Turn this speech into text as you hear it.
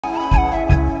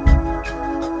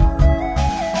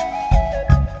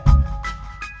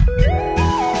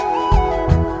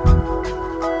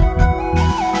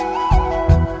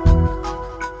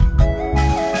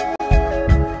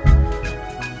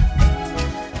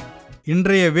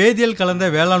இன்றைய வேதியியல் கலந்த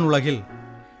வேளாண் உலகில்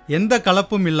எந்த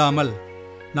கலப்பும் இல்லாமல்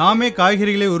நாமே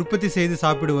காய்கறிகளை உற்பத்தி செய்து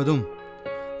சாப்பிடுவதும்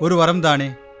ஒரு வரம்தானே.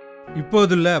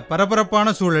 இப்போதுள்ள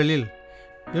பரபரப்பான சூழலில்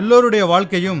எல்லோருடைய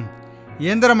வாழ்க்கையும்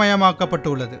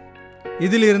இயந்திரமயமாக்கப்பட்டுள்ளது.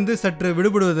 இதிலிருந்து சற்று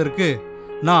விடுபடுவதற்கு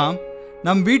நாம்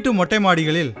நம் வீட்டு மொட்டை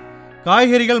மாடிகளில்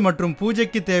காய்கறிகள் மற்றும்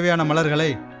பூஜைக்கு தேவையான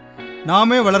மலர்களை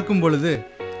நாமே வளர்க்கும் பொழுது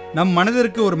நம்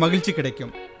மனதிற்கு ஒரு மகிழ்ச்சி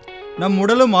கிடைக்கும், நம்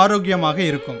உடலும் ஆரோக்கியமாக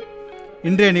இருக்கும்.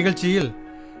 இன்றைய நிகழ்ச்சியில்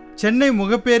சென்னை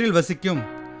முகப்பேரில் வசிக்கும்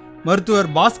மருத்துவர்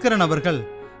பாஸ்கரன் அவர்கள்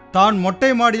தான் மொட்டை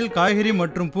மாடியில் காய்கறி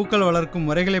மற்றும் பூக்கள் வளர்க்கும்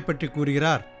முறைகளை பற்றி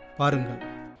கூறுகிறார். பாருங்கள்.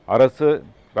 அரசு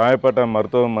ராயப்பேட்டை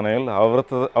மருத்துவமனையில்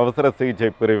அவசர சிகிச்சை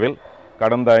பிரிவில்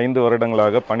கடந்த 5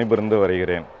 வருடங்களாக பணிபுரிந்து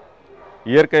வருகிறேன்.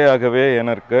 இயற்கையாகவே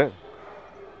எனக்கு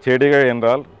செடிகள்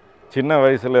என்றால் சின்ன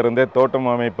வயசிலிருந்தே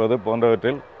தோட்டம் அமைப்பது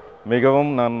போன்றவற்றில்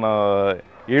மிகவும் நான்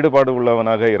ஈடுபாடு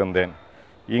உள்ளவனாக இருந்தேன்.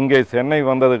 இங்கே சென்னை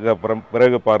வந்ததுக்கு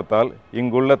பிறகு பார்த்தால்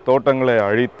இங்குள்ள தோட்டங்களை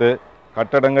அழித்து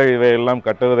கட்டடங்கள் இவையெல்லாம்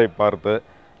கட்டுவதை பார்த்து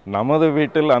நமது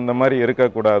வீட்டில் அந்த மாதிரி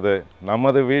இருக்கக்கூடாது,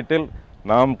 நமது வீட்டில்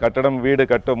நாம் வீடு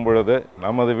கட்டும் பொழுது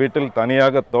நமது வீட்டில்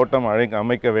தனியாக தோட்டம்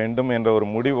அமைக்க வேண்டும் என்ற ஒரு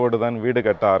முடிவோடு தான் வீடு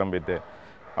கட்ட ஆரம்பித்தேன்.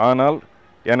 ஆனால்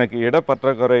எனக்கு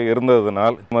இடப்பற்றாக்குறை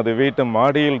இருந்ததினால் நமது வீட்டு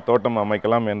மாடியில் தோட்டம்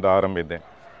அமைக்கலாம் என்று ஆரம்பித்தேன்.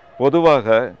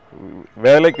 பொதுவாக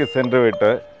வேலைக்கு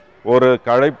சென்றுவிட்டு ஒரு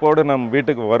களைப்போடு நம்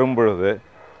வீட்டுக்கு வரும் பொழுது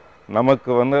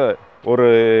நமக்கு ஒரு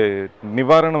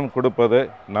நிவாரணம் கொடுப்பது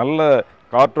நல்ல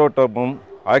காற்றோட்டமும்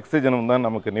ஆக்சிஜனும் தான்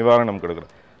நமக்கு நிவாரணம்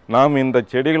கொடுக்குறது. நாம் இந்த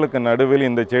செடிகளுக்கு நடுவில்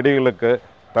இந்த செடிகளுக்கு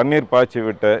தண்ணீர் பாய்ச்சி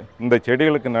விட்டு இந்த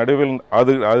செடிகளுக்கு நடுவில்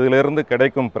அதிலிருந்து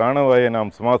கிடைக்கும் பிராணவாயை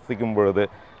நாம் சுவாசிக்கும் பொழுது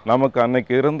நமக்கு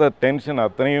அன்னைக்கு இருந்த டென்ஷன்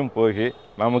அத்தனையும் போய்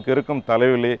நமக்கு இருக்கும்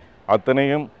தலைவலி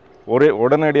அத்தனையும்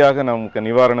உடனடியாக நமக்கு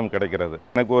நிவாரணம் கிடைக்கிறது.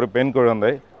 எனக்கு ஒரு பெண்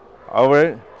குழந்தை,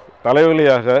 அவள்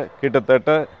தலைவலியாக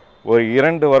கிட்டத்தட்ட ஒரு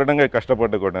 2 வருடங்கள்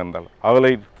கஷ்டப்பட்டு கொண்டிருந்தாள். அவளை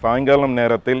சாயங்காலம்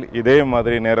நேரத்தில் இதே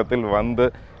மாதிரி நேரத்தில்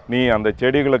நீ அந்த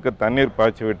செடிகளுக்கு தண்ணீர்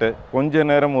பாய்ச்சி விட்டு கொஞ்ச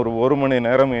நேரம் ஒரு மணி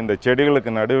நேரம் இந்த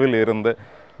செடிகளுக்கு நடுவில் இருந்து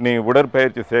நீ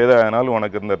உடற்பயிற்சி செய்ததனால்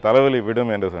உனக்கு இந்த தலைவலி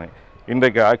விடும் என்று சொன்னேன்.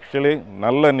 இன்றைக்கு ஆக்சுவலி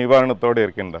நல்ல நிவாரணத்தோடு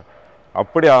இருக்கின்றார்.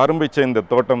 அப்படி ஆரம்பித்த இந்த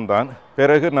தோட்டம் தான்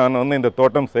பிறகு நான் இந்த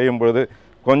தோட்டம் செய்யும் பொழுது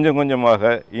கொஞ்சம்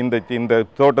கொஞ்சமாக இந்த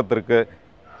தோட்டத்திற்கு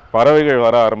பறவைகள்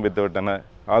வர ஆரம்பித்து விட்டன.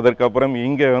 அதற்கப்புறம்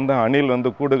இங்கே அணில்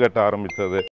கூடு கட்ட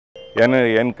ஆரம்பித்தது.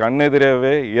 என்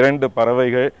கண்ணெதிரவே 2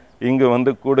 பறவைகள் இங்கு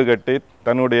கூடு கட்டி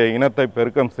தன்னுடைய இனத்தை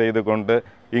பெருக்கம் செய்து கொண்டு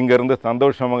இங்கிருந்து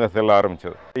சந்தோஷமாக செல்ல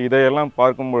ஆரம்பித்தது. இதையெல்லாம்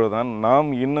பார்க்கும்பொழுது தான்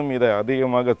நாம் இன்னும் இதை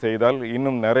அதிகமாக செய்தால்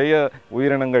இன்னும் நிறைய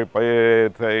உயிரினங்கள்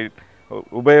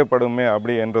உபயோகப்படுமே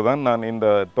அப்படி என்று தான் நான் இந்த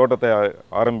தோட்டத்தை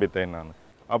ஆரம்பித்தேன்.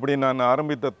 அப்படி நான்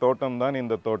ஆரம்பித்த தோட்டம் தான்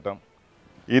இந்த தோட்டம்.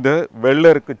 இது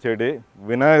வெள்ளருக்கு செடி,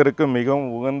 விநாயகருக்கு மிகவும்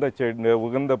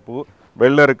உகந்த பூ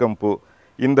வெள்ளருக்கம் பூ.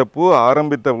 இந்த பூ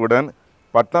ஆரம்பித்தவுடன்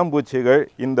பட்டாம்பூச்சிகள்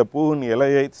இந்த பூவின்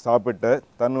இலையை சாப்பிட்டு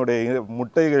தன்னுடைய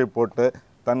முட்டைகள் போட்டு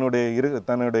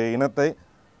தன்னுடைய இனத்தை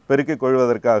பெருக்கிக்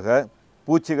கொள்வதற்காக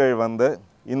பூச்சிகள்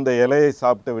இந்த இலையை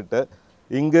சாப்பிட்டு விட்டு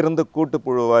இங்கிருந்து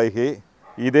கூட்டுப்புழுவாகி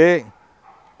இதே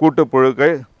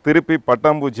கூட்டுப்புழுக்கள் திருப்பி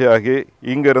பட்டாம்பூச்சியாகி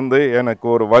இங்கிருந்து எனக்கு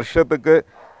ஒரு வருஷத்துக்கு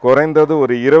குறைந்தது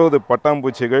ஒரு 20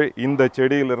 பட்டாம்பூச்சிகள் இந்த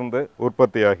செடியிலிருந்து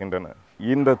உற்பத்தியாகின்றன.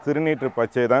 இந்த திருநீற்று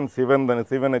பச்சை தான்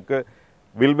சிவனுக்கு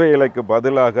வில்வ இலைக்கு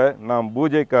பதிலாக நாம்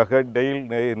பூஜைக்காக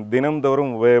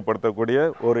தினம்தோறும் உபயோகப்படுத்தக்கூடிய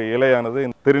ஒரு இலையானது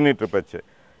திருநீற்று பச்சை.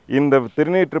 இந்த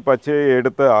திருநீற்று பச்சையை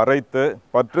எடுத்து அரைத்து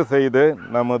பற்று செய்து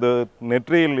நமது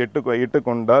நெற்றியில் இட்டு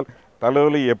கொண்டால்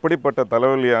தலைவலி எப்படிப்பட்ட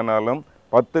தலைவலியானாலும்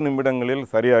 10 நிமிடங்களில்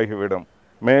சரியாகிவிடும்.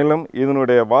 மேலும்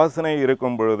இதனுடைய வாசனை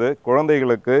இருக்கும் பொழுது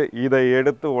குழந்தைகளுக்கு இதை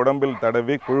எடுத்து உடம்பில்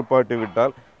தடவி குளிப்பாட்டி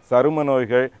விட்டால் சரும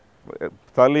நோய்கள்,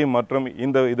 சளி மற்றும்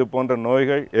இது போன்ற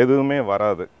நோய்கள் எதுவுமே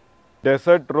வராது.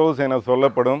 டெசர்ட் ரோஸ் என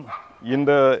சொல்லப்படும்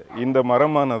இந்த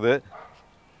மரமானது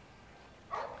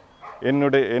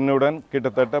என்னுடன்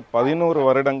கிட்டத்தட்ட 11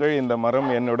 வருடங்கள் இந்த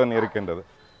மரம் என்னுடன் இருக்கின்றது.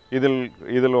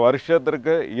 இதில்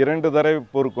வருஷத்திற்கு 2 தடவை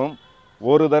பூக்கும்.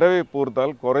 ஒரு தடவை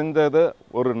பூர்த்தால் குறைந்தது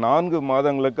ஒரு 4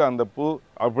 மாதங்களுக்கு அந்த பூ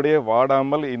அப்படியே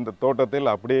வாடாமல் இந்த தோட்டத்தில்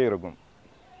அப்படியே இருக்கும்.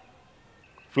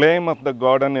 ஃப்ளேம் ஆஃப் த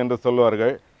கார்டன் என்று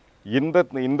சொல்வார்கள்.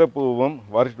 இந்த பூவும்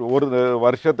ஒரு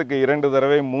வருஷத்துக்கு 2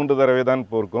 தடவை 3 தடவை தான்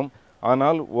பூக்கும்.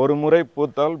 ஆனால் ஒரு முறை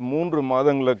பூத்தால் 3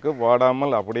 மாதங்களுக்கு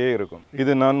வாடாமல் அப்படியே இருக்கும்.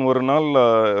 இது நான் ஒரு நாள்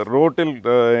ரோட்டில்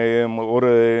ஒரு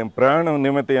பிரயாண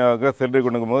நிமித்தையாக சென்று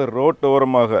கொண்டிருக்கும்போது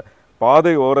ரோட்டோரமாக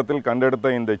பாதை ஓரத்தில்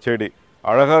கண்டெடுத்த இந்த செடி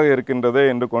அழகாக இருக்கின்றதே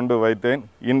என்று கொண்டு வைத்தேன்.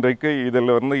 இன்றைக்கு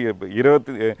இதில்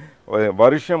 20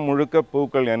 வருஷம் முழுக்க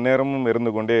பூக்கள் எந்நேரமும்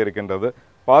இருந்து கொண்டே இருக்கின்றது.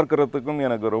 பார்க்கறதுக்கும்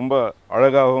எனக்கு ரொம்ப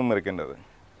அழகாகவும் இருக்கின்றது.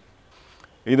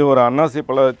 இது ஒரு அன்னாசி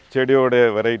பழ செடியோடைய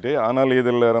வெரைட்டி. ஆனால்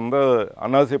இதில்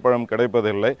அன்னாசி பழம்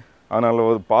கிடைப்பதில்லை. ஆனால்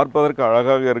அது பார்ப்பதற்கு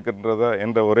அழகாக இருக்கின்றதா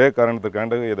என்ற ஒரே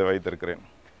காரணத்துக்காக இதை வைத்திருக்கிறேன்.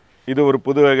 இது ஒரு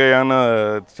புது வகையான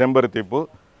செம்பருத்தி பூ,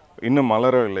 இன்னும்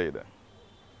மலரவில்லை இது.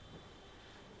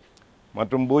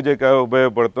 மற்றும் பூஜைக்காக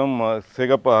உபயோகப்படுத்தும்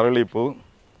சிகப்பு அரளிப்பூ.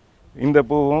 இந்த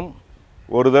பூவும்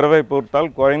ஒரு தடவை பூத்தால்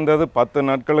குறைந்தது 10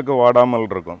 நாட்களுக்கு வாடாமல்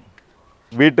இருக்கும்.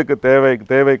 வீட்டுக்கு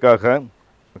தேவைக்காக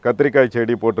கத்திரிக்காய்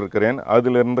செடி போட்டிருக்கிறேன்.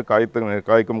 அதிலிருந்து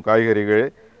காய்க்கும் காய்கறிகள்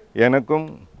எனக்கும்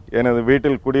எனது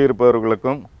வீட்டில்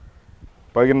குடியிருப்பவர்களுக்கும்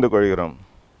பகிர்ந்து கொள்கிறோம்.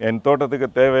 என் தோட்டத்துக்கு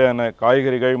தேவையான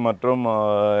காய்கறிகள் மற்றும்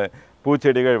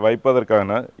பூச்செடிகள்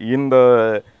வைப்பதற்கான இந்த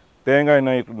தேங்காய்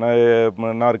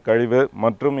நார் கழிவு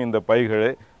மற்றும் இந்த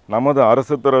பைகளை நமது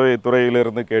அரசு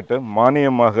துறையிலிருந்து கேட்டு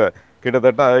மானியமாக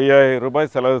கிட்டத்தட்ட 5000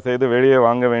 ரூபாய் செலவு செய்து வெளியே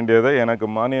வாங்க வேண்டியதை எனக்கு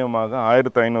மானியமாக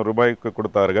 1500 ரூபாய்க்கு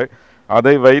கொடுத்தார்கள்.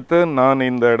 அதை வைத்து நான்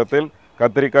இந்த இடத்தில்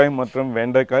கத்திரிக்காய் மற்றும்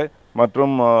வெண்டைக்காய்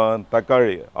மற்றும்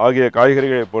தக்காளி ஆகிய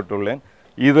காய்கறிகளை போட்டுள்ளேன்.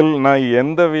 இதில் நான்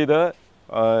எந்தவித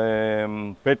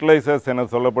ஃபெர்டிலைசர்ஸ் என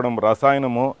சொல்லப்படும்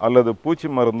ரசாயனமோ அல்லது பூச்சி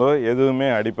மருந்தோ எதுவுமே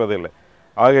அடிப்பதில்லை.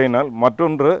 ஆகையினால்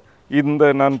மற்றொன்று, இந்த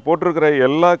நான் போட்டிருக்கிற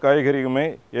எல்லா காய்கறியுமே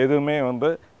எதுவுமே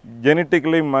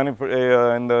ஜெனட்டிக்கலி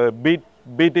இந்த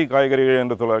பிடி காய்கறிகள்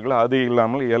என்று சொல்வார்கள், அது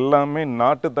இல்லாமல் எல்லாமே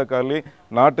நாட்டு தக்காளி,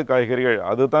 நாட்டு காய்கறிகள்,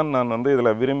 அதுதான் நான்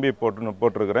இதில் விரும்பி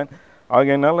போட்டிருக்கிறேன்.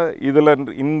 ஆகையினால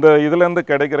இதிலேருந்து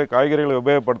கிடைக்கிற காய்கறிகளை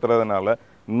உபயோகப்படுத்துறதுனால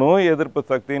நோய் எதிர்ப்பு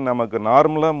சக்தி நமக்கு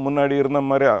நார்மலாக முன்னாடி இருந்த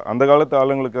மாதிரி, அந்த காலத்து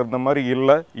ஆளுங்களுக்கு இருந்த மாதிரி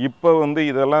இல்லை. இப்போ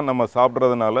இதெல்லாம் நம்ம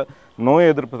சாப்பிட்றதுனால நோய்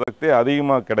எதிர்ப்பு சக்தி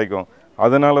அதிகமாக கிடைக்கும்.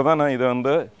 அதனால தான் நான்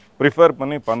இதை ப்ரிஃபர்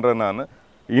பண்ணி பண்ணுறேன். நான்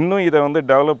இன்னும் இதை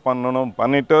டெவலப்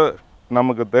பண்ணிவிட்டு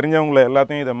நமக்கு தெரிஞ்சவங்களை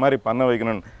எல்லாத்தையும் இதை மாதிரி பண்ண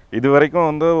வைக்கணும். இது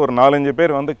வரைக்கும் ஒரு 4-5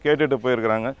 பேர் கேட்டுட்டு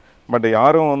போயிருக்கிறாங்க. பட்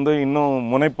யாரும் இன்னும்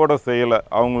முனைப்போட செய்யலை,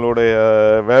 அவங்களுடைய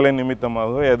வேலை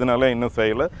நிமித்தமாக எதனால இன்னும்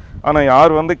செய்யலை. ஆனால்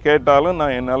யார் கேட்டாலும்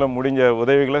நான் என்னால் முடிஞ்ச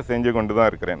உதவிகளை செஞ்சு கொண்டு தான்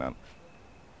இருக்கிறேன். நான்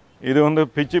இது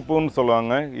பிச்சிப்பூன்னு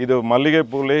சொல்லுவாங்க. இது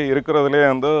மல்லிகைப்பூலே இருக்கிறதுலே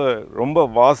ரொம்ப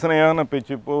வாசனையான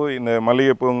பிச்சிப்பூ. இந்த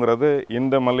மல்லிகைப்பூங்கிறது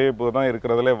இந்த மல்லிகைப்பூ தான்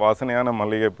இருக்கிறதுலே வாசனையான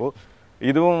மல்லிகைப்பூ.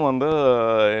 இதுவும்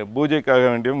பூஜைக்காக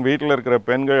வேண்டியும் வீட்டில் இருக்கிற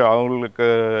பெண்கள்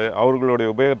அவர்களுடைய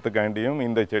உபயோகத்துக்காண்டியும்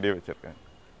இந்த செடியை வச்சுருக்கேன்.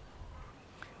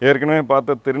 ஏற்கனவே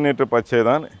பார்த்த திருநீற்று பச்சை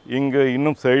தான் இங்கு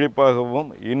இன்னும் செழிப்பாகவும்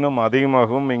இன்னும்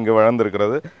அதிகமாகவும் இங்கு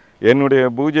வளர்ந்திருக்கிறது. என்னுடைய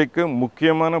பூஜைக்கு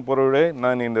முக்கியமான பொருளை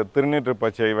நான் இந்த திருநீற்று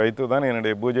பச்சையை வைத்து தான்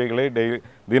என்னுடைய பூஜைகளை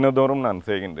தினந்தோறும் நான்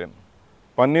செய்கின்றேன்.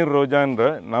 பன்னீர் ரோஜா என்ற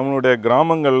நம்மளுடைய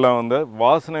கிராமங்களில்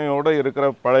வாசனையோடு இருக்கிற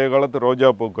பழைய காலத்து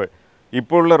ரோஜா பூக்கள்,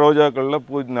 இப்போ உள்ள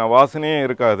ரோஜாக்களில் வாசனையே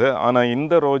இருக்காது. ஆனால்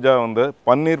இந்த ரோஜா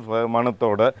பன்னீர்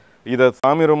மணத்தோட இதை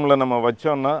சாமி ரூமில் நம்ம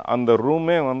வச்சோன்னா அந்த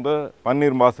ரூமே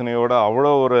பன்னீர் வாசனையோட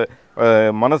அவ்வளோ ஒரு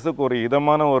மனசுக்கு ஒரு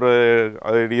இதமான ஒரு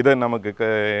இதை நமக்கு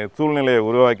சூழ்நிலையை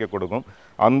உருவாக்கி கொடுக்கும்.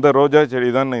 அந்த ரோஜா செடி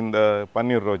தான் இந்த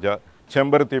பன்னீர் ரோஜா.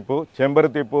 செம்பருத்தி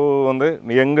பூ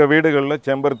எங்கள் வீடுகளில்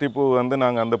செம்பருத்தி பூ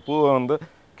நாங்கள் அந்த பூவை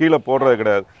கீழே போடுறது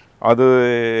கிடையாது. அது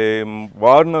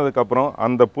வாடினதுக்கப்புறம்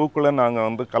அந்த பூக்களை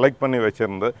நாங்கள் கலெக்ட் பண்ணி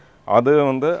வச்சுருந்து அது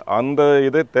அந்த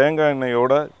இதை தேங்காய்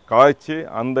எண்ணெயோட காய்ச்சி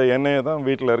அந்த எண்ணெயை தான்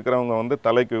வீட்டில் இருக்கிறவங்க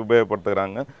தலைக்கு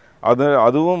உபயோகப்படுத்துகிறாங்க.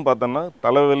 அதுவும் பார்த்தோன்னா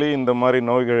தலைவலி இந்த மாதிரி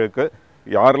நோய்களுக்கு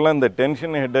யாரெல்லாம் இந்த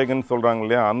டென்ஷன் ஹெட்டேக்குன்னு சொல்கிறாங்க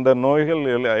இல்லையா, அந்த நோய்கள்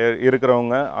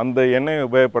இருக்கிறவங்க அந்த எண்ணெயை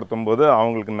உபயோகப்படுத்தும் போது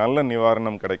அவங்களுக்கு நல்ல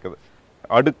நிவாரணம் கிடைக்குது.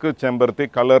 அடுக்கு செம்பருத்தி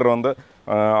கலர்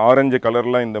ஆரஞ்சு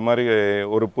கலரில் இந்த மாதிரி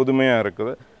ஒரு புதுமையாக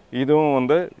இருக்குது. இதுவும்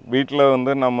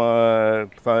வீட்டில் நம்ம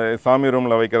சாமி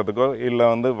ரூமில் வைக்கிறதுக்கோ இல்லை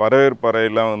வரவேற்பு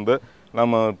அறையில்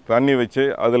நம்ம தண்ணி வச்சு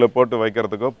அதில் போட்டு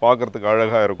வைக்கிறதுக்கோ பார்க்குறதுக்கு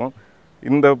அழகாக இருக்கும்.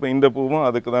 இந்த பூவும்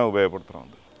அதுக்கு தான் உபயோகப்படுத்துகிறோம்.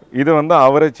 இது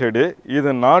அவரை செடி. இது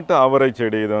நாட்டு அவரை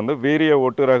செடி. இது வீரிய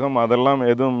ஒட்டு ரகம் அதெல்லாம்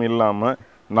எதுவும் இல்லாமல்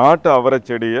நாட்டு அவரை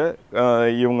செடியை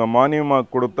இவங்க மானியமாக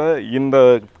கொடுத்த இந்த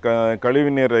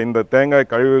கழிவுநீர், இந்த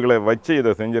தேங்காய் கழிவுகளை வச்சு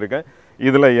இதை செஞ்சுருக்கேன்.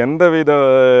 இதில் எந்தவித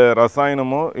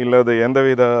ரசாயனமோ இல்லது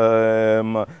எந்தவித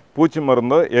பூச்சி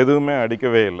மருந்தோ எதுவுமே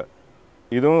அடிக்கவே இல்லை.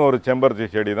 இதுவும் ஒரு செம்பருத்தி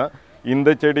செடி தான். இந்த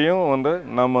செடியும்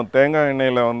நம்ம தேங்காய்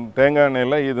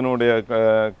எண்ணெயில் இதனுடைய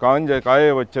காய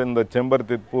வச்ச இந்த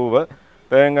செம்பருத்தி பூவை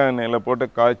தேங்காய் எண்ணெயில் போட்டு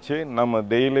காய்ச்சி நம்ம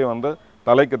டெய்லி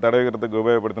தலைக்கு தடவிக்கிறதுக்கு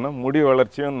உபயோகப்படுத்தினா முடி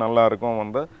வளர்ச்சியும்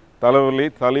நல்லாயிருக்கும். தலைவலி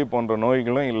சளி போன்ற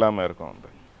நோய்களும் இல்லாமல் இருக்கும்.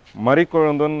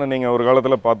 மறிக்குழுந்துன்னு நீங்கள் ஒரு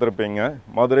காலத்தில் பார்த்துருப்பீங்க.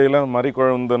 மதுரையில்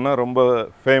மறிக்குழுந்துன்னா ரொம்ப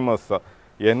ஃபேமஸ்ஸாக.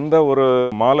 எந்த ஒரு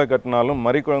மாலை கட்டினாலும்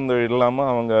மறிக்குழுந்து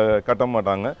இல்லாமல் அவங்க கட்ட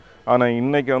மாட்டாங்க. ஆனால்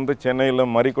இன்றைக்கி சென்னையில்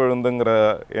மறிக்குழுந்துங்கிற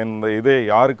இந்த இதே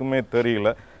யாருக்குமே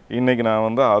தெரியல. இன்றைக்கி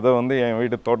நான் அதை என்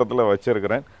வீட்டு தோட்டத்தில்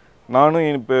வச்சுருக்கிறேன். நானும்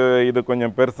இப்போ இது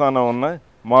கொஞ்சம் பெருசான ஒன்று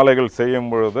மாலைகள்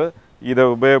செய்யும் பொழுது இதை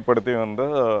உபயோகப்படுத்தி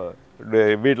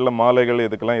வீட்டில் மாலைகள்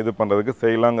இதுக்கெல்லாம் இது பண்ணுறதுக்கு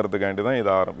செய்யலாங்கிறதுக்காண்டி தான்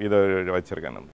இதை வச்சுருக்கேன்.